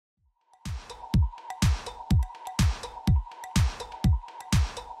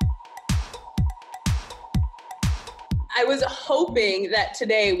I was hoping that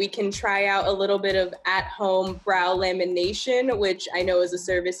today we can try out a little bit of at-home brow lamination, which I know is a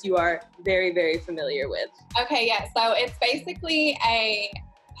service you are very, very familiar with. Okay, yeah, so it's basically a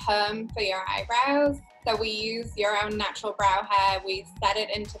perm for your eyebrows. So we use your own natural brow hair, we set it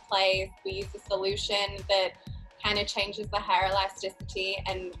into place, we use a solution that kind of changes the hair elasticity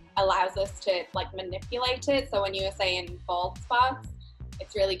and allows us to like manipulate it. So when you were saying bald spots,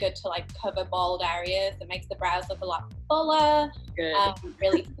 it's really good to like cover bald areas. It makes the brows look a lot fuller,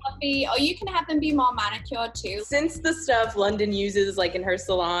 really fluffy, or you can have them be more manicured too. Since the stuff London uses like in her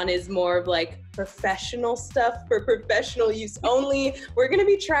salon is more of like professional stuff for professional use only, we're gonna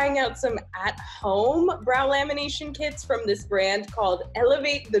be trying out some at-home brow lamination kits from this brand called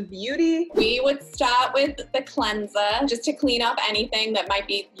Elevate the Beauty. We would start with the cleanser just to clean up anything that might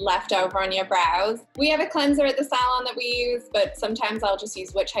be left over on your brows. We have a cleanser at the salon that we use, but sometimes I'll just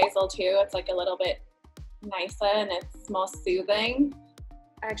use witch hazel too. It's like a little bit nicer and it's more soothing.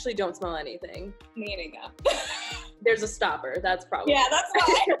 I actually don't smell anything. Me neither. There's a stopper, that's probably. Yeah, that's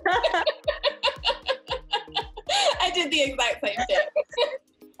why. I did the exact same thing.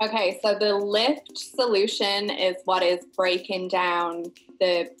 Okay, so the lift solution is what is breaking down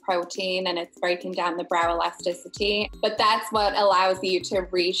the protein and it's breaking down the brow elasticity, but that's what allows you to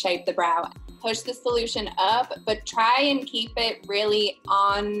reshape the brow. Push the solution up, but try and keep it really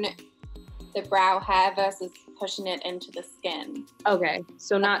on the brow hair versus pushing it into the skin. Okay,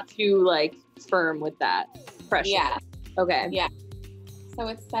 so not too like firm with that pressure. Yeah. Okay. Yeah. So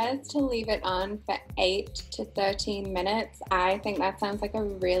it says to leave it on for 8 to 13 minutes. I think that sounds like a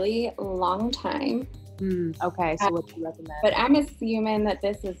really long time. Okay, so what do you recommend? But I'm assuming that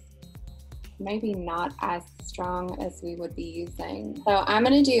this is maybe not as strong as we would be using. So I'm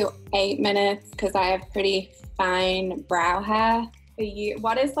gonna do 8 minutes because I have pretty fine brow hair.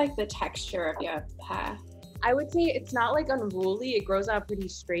 What is like the texture of your hair? I would say it's not like unruly. It grows out pretty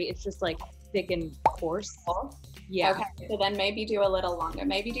straight. It's just like thick and coarse. Yeah. Okay, so then maybe do a little longer.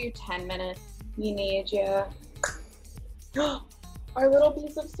 Maybe do 10 minutes. You need your... Our little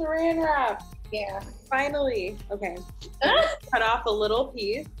piece of saran wrap. Yeah. Finally. Okay. Cut off a little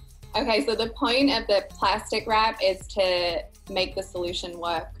piece. Okay, so the point of the plastic wrap is to make the solution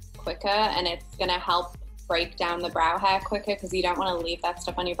work quicker, and it's gonna help break down the brow hair quicker because you don't want to leave that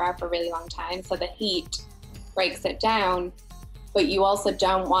stuff on your brow for a really long time. So the heat breaks it down, but you also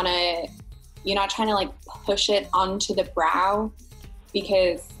don't want to, you're not trying to like push it onto the brow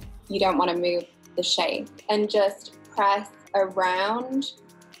because you don't want to move the shape. And just press around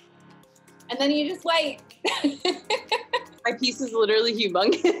and then you just wait. My piece is literally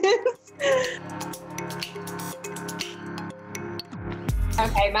humongous.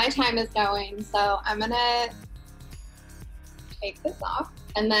 Okay, my time is going, so I'm gonna take this off.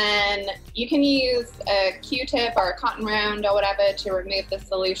 And then you can use a Q-tip or a cotton round or whatever to remove the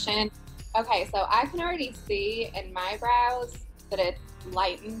solution. Okay, so I can already see in my brows that it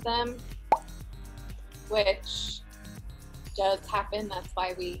lightens them, which does happen. That's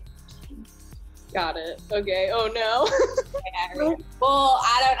why we... Got it. Okay, oh no. Well,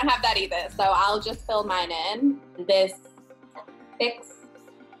 I don't have that either, so I'll just fill mine in. This fix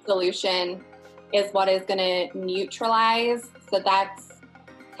solution is what is gonna neutralize. So that's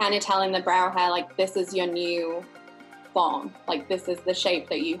kind of telling the brow hair, like, this is your new form. Like, this is the shape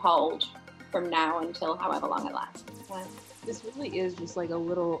that you hold from now until however long it lasts. Yeah. This really is just like a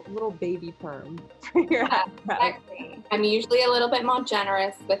little baby perm for your eyebrow. Exactly. I'm usually a little bit more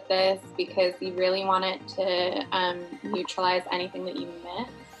generous with this because you really want it to neutralize anything that you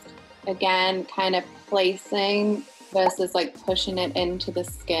missed. Again, kind of placing versus like pushing it into the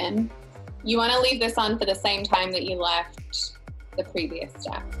skin. You want to leave this on for the same time that you left the previous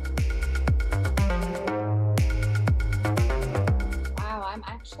step. Wow, I'm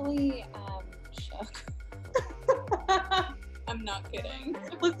actually shook. I'm not kidding.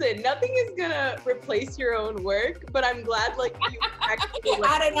 Listen, nothing is gonna replace your own work, but I'm glad like you actually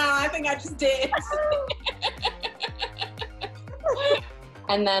I don't know, I think I just did.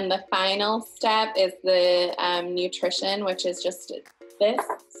 And then the final step is the nutrition, which is just this.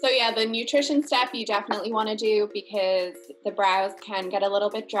 So yeah, the nutrition step you definitely want to do because the brows can get a little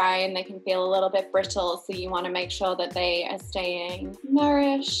bit dry and they can feel a little bit brittle. So you want to make sure that they are staying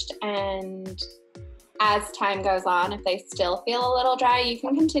nourished, and as time goes on, if they still feel a little dry, you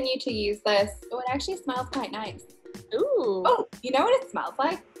can continue to use this. Oh, it actually smells quite nice. Ooh. Oh, you know what it smells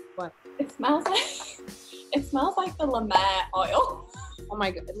like? What? It smells like the La Mer oil. Oh my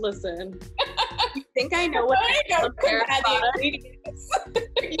god, listen. You think I know what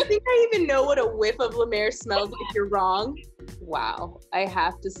You think I even know what a whiff of La Mer smells like? You're wrong. Wow, I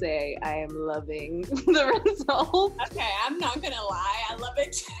have to say I am loving the results. Okay, I'm not gonna lie, I love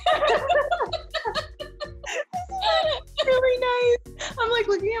it too. Really nice. I'm like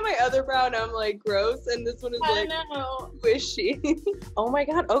looking at my other brow and I'm like gross, and this one is like squishy. Oh my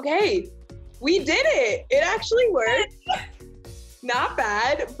god, okay. We did it. It actually worked. Not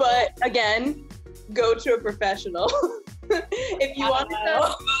bad, but again, go to a professional. If you want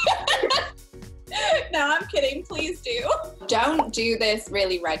to. No, I'm kidding. Please do. Don't do this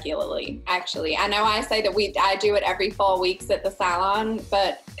really regularly, actually. I know I say that I do it every 4 weeks at the salon,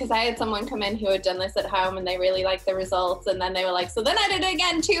 but because I had someone come in who had done this at home and they really liked the results, and then they were like, so then I did it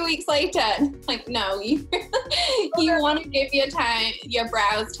again 2 weeks later. Like, no, you want to give your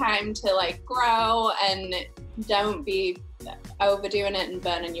brows time to like grow, and don't be overdoing it and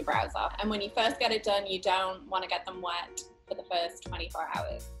burning your brows off. And when you first get it done, you don't want to get them wet for the first 24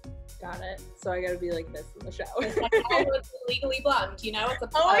 hours. Got it. So I gotta be like this in the shower. It's like, oh, it's Legally Blonde, you know? It's a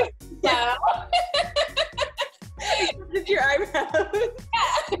Did your eyebrows?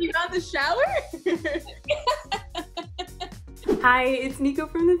 Yeah. You got the shower? Hi, it's Nico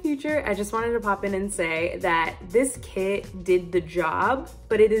from the future. I just wanted to pop in and say that this kit did the job,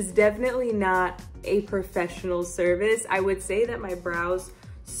 but it is definitely not a professional service. I would say that my brows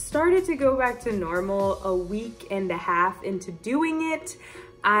started to go back to normal a week and a half into doing it.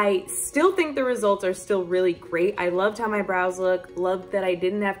 I still think the results are still really great. I loved how my brows look, loved that I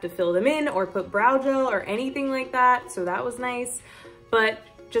didn't have to fill them in or put brow gel or anything like that, so that was nice, but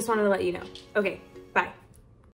just wanted to let you know. Okay,